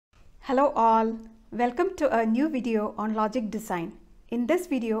Hello all, welcome to a new video on logic design. In this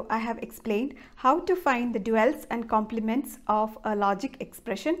video, I have explained how to find the duals and complements of a logic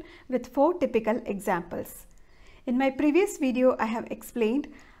expression with 4 typical examples. In my previous video, I have explained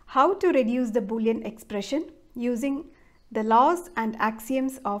how to reduce the Boolean expression using the laws and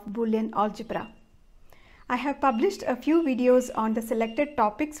axioms of Boolean algebra. I have published a few videos on the selected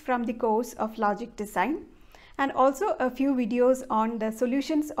topics from the course of logic design, and also a few videos on the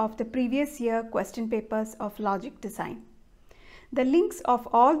solutions of the previous year question papers of logic design. The links of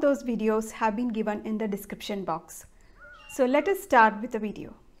all those videos have been given in the description box. So let us start with the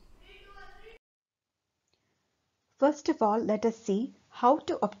video. First of all, let us see how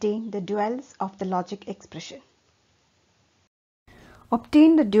to obtain the duals of the logic expression.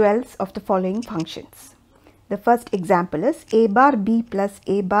 Obtain the duals of the following functions. The first example is a bar b plus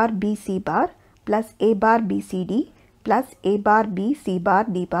a bar b c bar plus a bar b c d plus a bar b c bar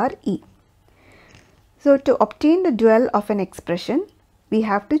d bar e. So to obtain the dual of an expression, we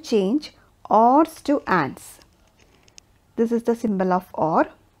have to change ORs to ANDs. This is the symbol of OR,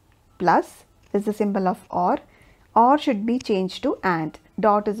 plus is the symbol of OR should be changed to AND,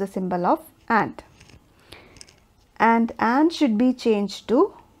 dot is the symbol of AND. And AND should be changed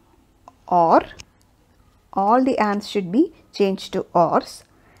to OR, all the ANDs should be changed to ORs,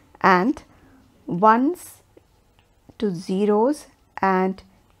 and ones to zeros and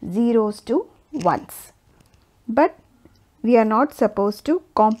zeros to ones. But we are not supposed to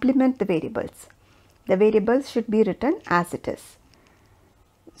complement the variables. The variables should be written as it is.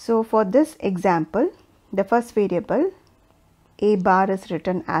 So for this example, the first variable a bar is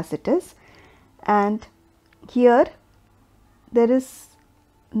written as it is, and here there is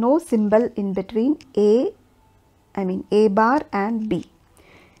no symbol in between a bar and b.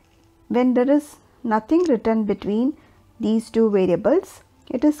 When there is nothing written between these two variables,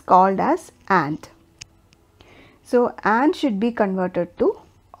 it is called as AND. So AND should be converted to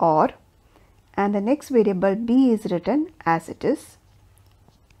OR, and the next variable b is written as it is.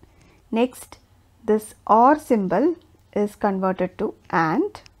 Next, this OR symbol is converted to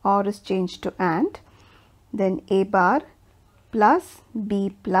AND, OR is changed to AND. Then a bar plus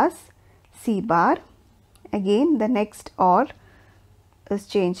b plus c bar. Again the next OR is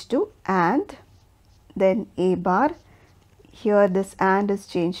changed to AND, then a bar, here this AND is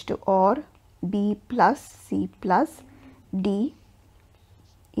changed to OR, b plus c plus d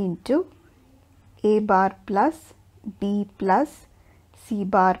into a bar plus b plus c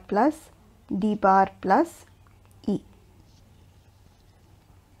bar plus d bar plus e.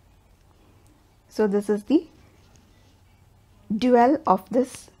 So this is the dual of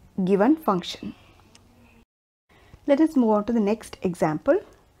this given function. Let us move on to the next example.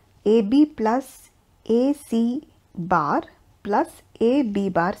 AB plus AC bar plus AB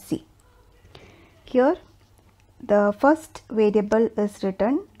bar C. Here the first variable is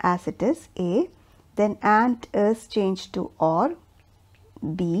written as it is A, then AND is changed to OR,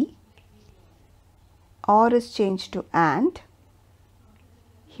 B, OR is changed to AND.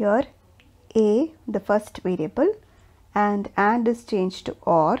 Here A, the first variable, and AND is changed to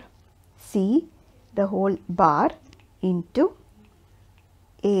OR, C, the whole bar, into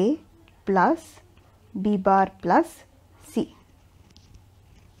A plus B bar plus C.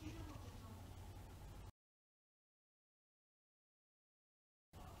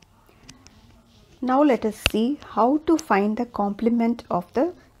 Now let us see how to find the complement of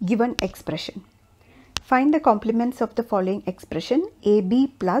the given expression. Find the complements of the following expression: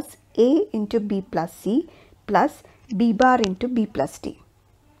 AB plus A into B plus C plus B bar into B plus D.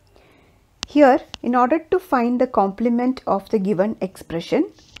 Here, in order to find the complement of the given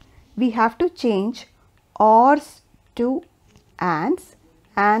expression, we have to change ORs to ANDs,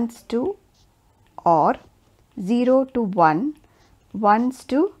 ANDs to OR, 0 to 1, 1s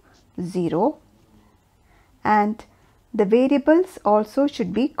to 0, and the variables also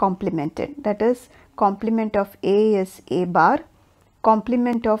should be complemented. That is, complement of A is A bar,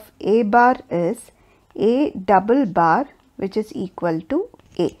 complement of A bar is A double bar, which is equal to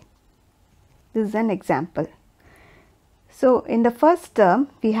A. This is an example. So in the first term,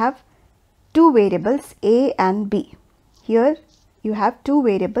 we have two variables A and B. Here you have two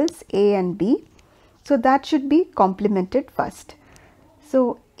variables A and B. So that should be complemented first.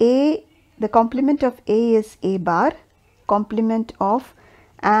 So A, the complement of A is A bar, complement of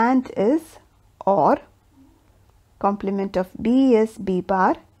AND is OR, complement of B is B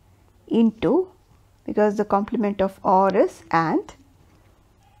bar into, because the complement of OR is AND,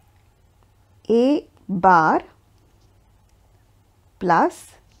 A bar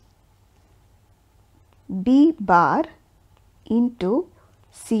plus B bar into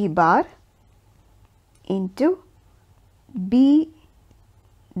C bar into B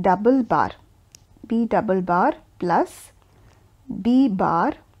double bar plus B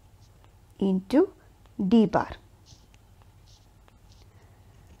bar into D bar.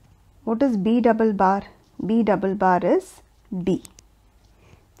 What is B double bar? B double bar is B.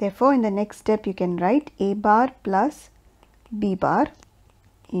 Therefore, in the next step you can write A bar plus B bar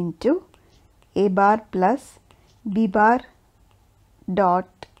into A bar plus B bar dot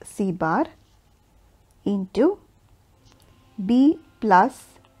C bar into B plus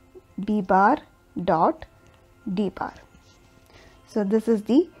B bar dot D bar. So, this is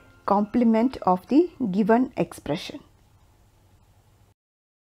the complement of the given expression.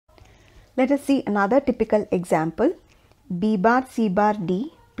 Let us see another typical example. B bar C bar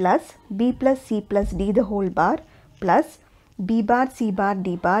D plus B plus C plus D the whole bar plus B bar C bar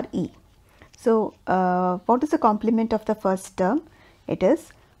D bar E. So, what is the complement of the first term? It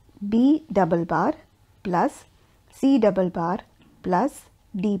is B double bar plus C double bar plus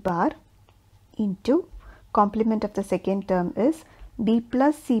D bar into complement of the second term is B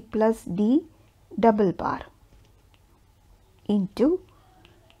plus C plus D double bar into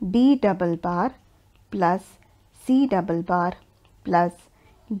B double bar plus C double bar plus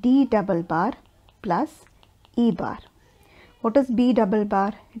D double bar plus E bar. What is B double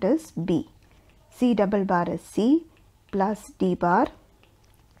bar? It is B. C double bar is C plus D bar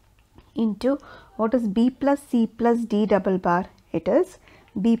into what is B plus C plus D double bar? It is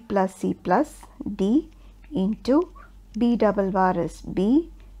B plus C plus D into B double bar is B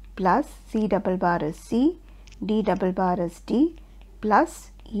plus C double bar is C, D double bar is D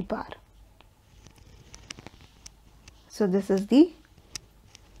plus E bar. So, this is the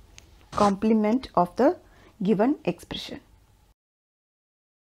complement of the given expression.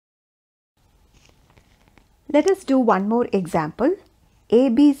 Let us do one more example.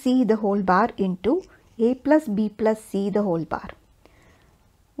 ABC the whole bar into A plus B plus C the whole bar.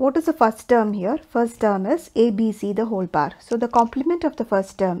 What is the first term here? First term is ABC the whole bar. So, the complement of the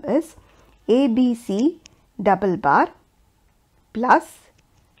first term is ABC double bar plus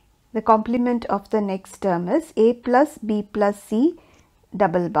the complement of the next term is A plus B plus C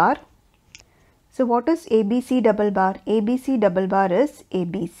double bar. So, what is ABC double bar? ABC double bar is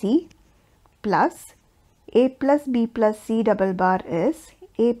ABC plus A plus B plus C double bar is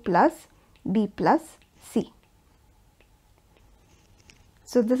A plus B plus C.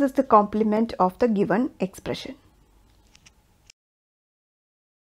 So, this is the complement of the given expression.